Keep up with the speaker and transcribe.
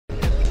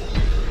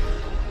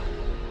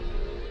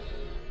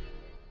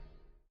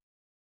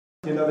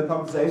You know, the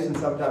conversation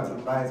sometimes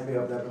reminds me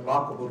of that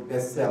remarkable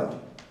bestseller,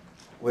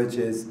 which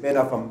is Men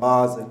Are From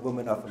Mars and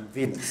Women Are From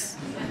Venus.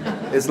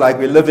 It's like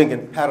we're living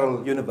in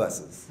parallel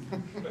universes.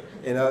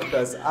 You know,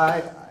 because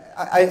I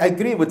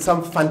agree with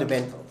some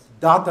fundamentals.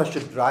 Data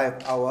should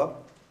drive our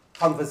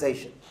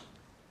conversation.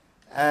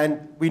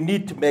 And we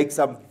need to make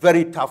some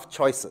very tough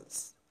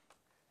choices.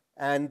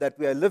 And that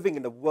we are living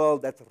in a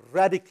world that's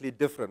radically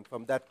different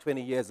from that 20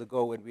 years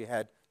ago when we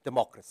had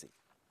democracy.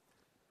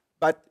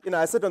 But you know,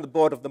 I sit on the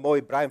board of the Mo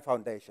Ibrahim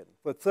Foundation.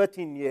 For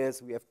 13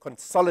 years, we have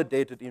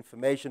consolidated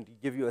information to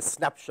give you a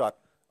snapshot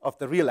of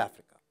the real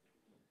Africa.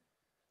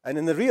 And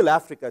in the real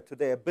Africa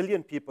today, 1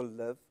 billion people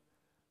live.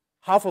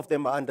 Half of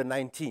them are under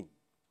 19.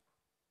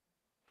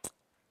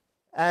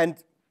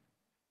 And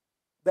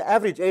the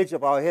average age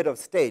of our head of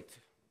state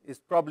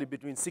is probably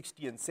between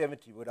 60 and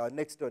 70, with our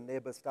next-door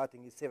neighbor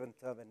starting his 7th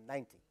term at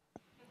 90.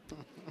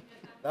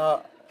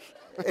 Now,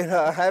 you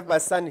know, I have my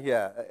son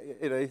here,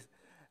 you know,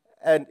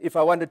 and if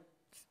I want to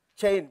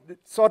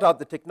sort out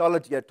the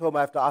technology, I told him I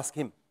have to ask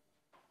him.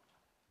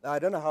 Now, I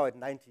don't know how at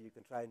 90 you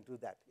can try and do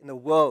that in a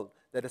world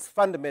that has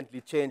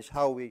fundamentally changed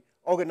how we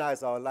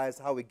organize our lives,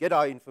 how we get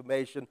our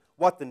information,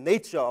 what the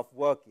nature of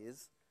work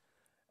is,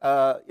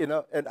 you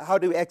know, and how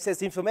do we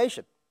access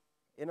information.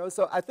 You know,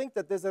 so I think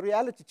that there's a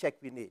reality check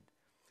we need.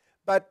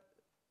 But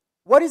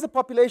what is the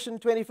population in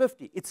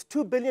 2050? It's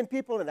 2 billion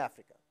people in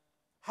Africa.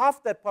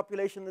 Half that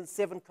population in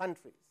 7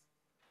 countries.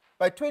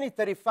 By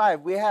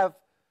 2035, we have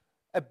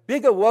a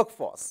bigger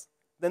workforce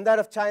than that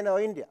of China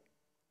or India.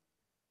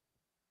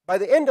 By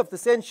the end of the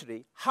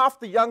century,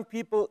 half the young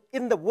people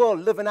in the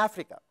world live in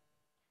Africa.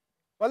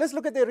 Well, let's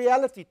look at the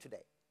reality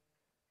today.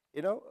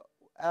 You know,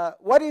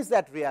 what is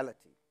that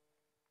reality?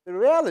 The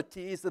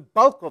reality is the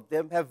bulk of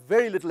them have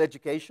very little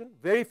education,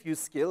 very few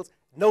skills,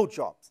 no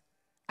jobs,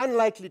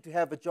 unlikely to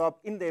have a job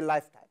in their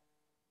lifetime.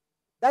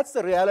 That's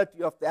the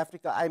reality of the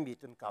Africa I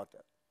meet and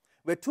encounter,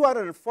 where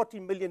 240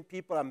 million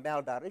people are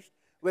malnourished,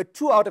 where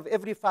 2 out of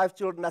every 5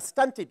 children are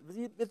stunted,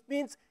 which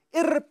means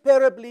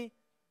irreparably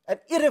and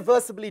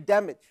irreversibly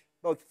damaged,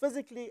 both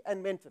physically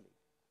and mentally.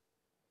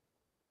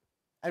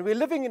 And we're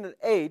living in an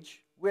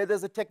age where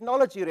there's a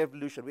technology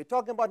revolution. We're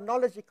talking about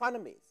knowledge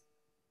economies.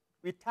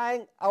 We're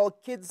tying our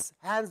kids'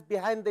 hands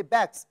behind their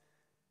backs.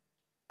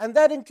 And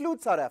that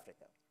includes South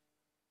Africa.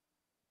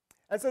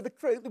 And so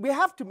we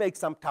have to make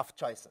some tough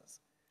choices,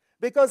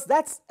 because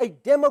that's a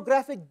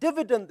demographic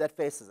dividend that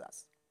faces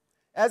us.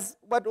 As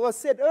what was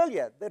said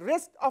earlier, the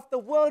rest of the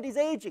world is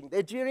aging.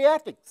 They're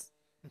geriatrics.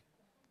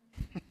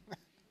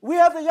 We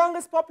have the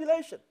youngest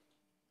population.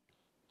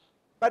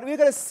 But we're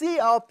going to see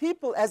our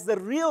people as the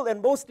real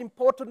and most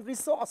important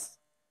resource.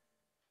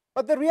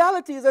 But the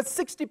reality is that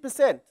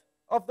 60%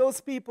 of those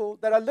people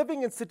that are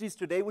living in cities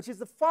today, which is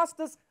the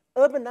fastest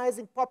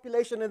urbanizing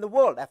population in the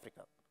world,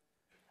 Africa,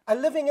 are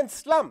living in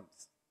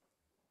slums.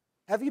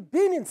 Have you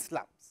been in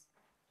slums?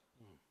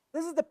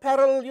 This is the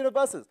parallel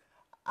universes.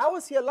 I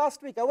was here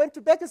last week. I went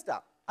to Bekistan.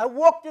 I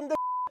walked in the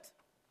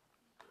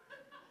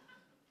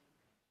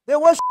There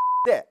was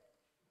there.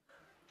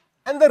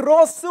 And the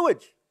raw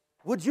sewage.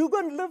 Would you go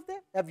and live there?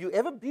 Have you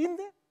ever been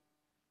there?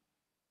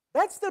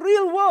 That's the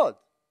real world.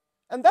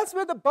 And that's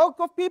where the bulk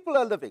of people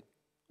are living.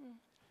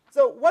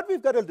 So what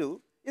we've got to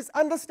do is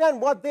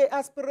understand what their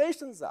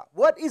aspirations are.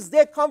 What is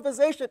their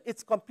conversation?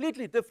 It's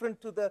completely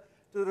different to the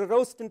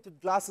rose-tinted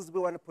glasses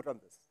we want to put on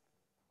this.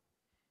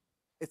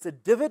 It's a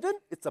dividend.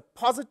 It's a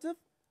positive.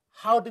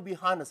 How do we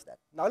harness that?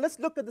 Now let's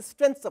look at the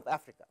strengths of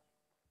Africa,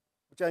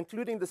 which are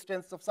including the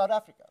strengths of South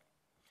Africa.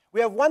 We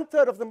have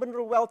 1/3 of the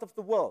mineral wealth of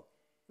the world.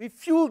 We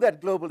fuel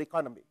that global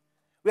economy.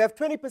 We have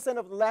 20%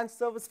 of the land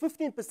surface,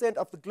 15%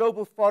 of the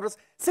global forest,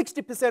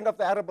 60% of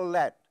the arable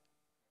land.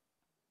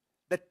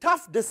 The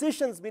tough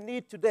decisions we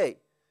need today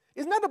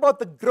is not about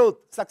the growth,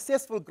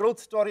 successful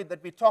growth story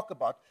that we talk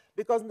about,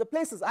 because in the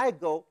places I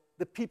go,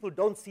 the people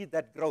don't see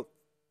that growth.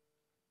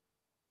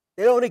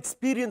 They don't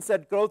experience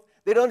that growth.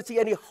 They don't see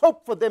any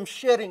hope for them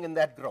sharing in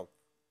that growth.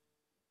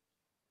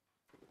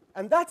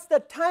 And that's the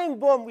time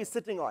bomb we're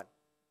sitting on.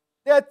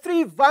 There are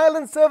 3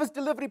 violent service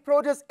delivery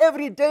projects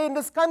every day in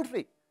this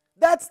country.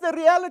 That's the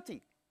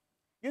reality.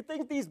 You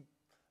think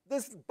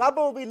this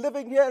bubble we're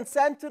living here in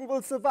Sandton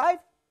will survive?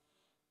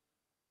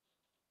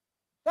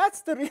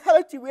 That's the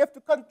reality we have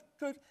to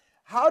conclude.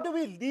 How do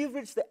we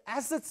leverage the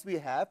assets we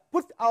have,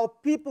 put our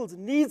people's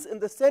needs in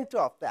the center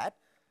of that,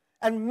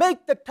 and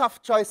make the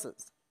tough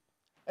choices?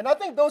 And I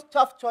think those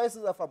tough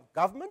choices are from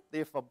government,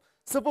 they're from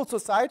civil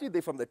society,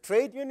 they're from the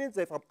trade unions,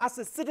 they're from us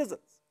as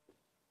citizens.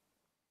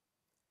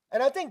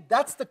 And I think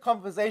that's the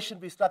conversation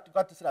we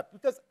got to set up.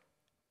 Because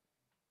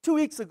 2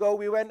 weeks ago,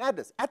 we were in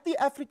Addis, at the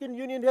African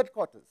Union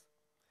headquarters,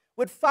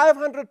 with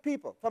 500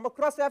 people from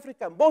across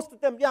Africa, most of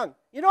them young.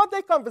 You know what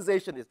their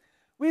conversation is?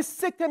 We're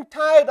sick and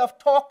tired of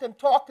talk and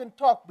talk and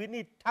talk. We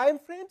need time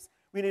frames,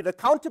 we need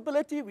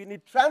accountability, we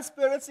need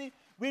transparency,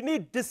 we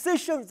need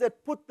decisions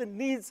that put the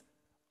needs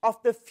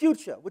of the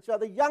future, which are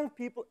the young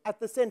people, at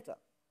the center.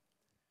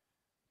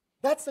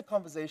 That's the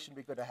conversation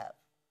we're going to have.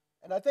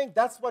 And I think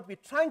that's what we're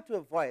trying to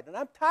avoid. And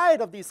I'm tired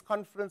of these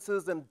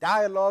conferences and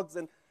dialogues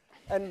and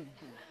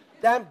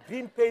damn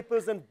green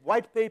papers and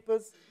white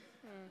papers.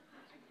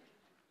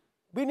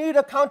 We need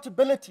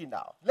accountability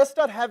now. Let's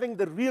start having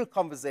the real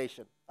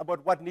conversation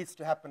about what needs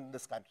to happen in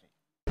this country.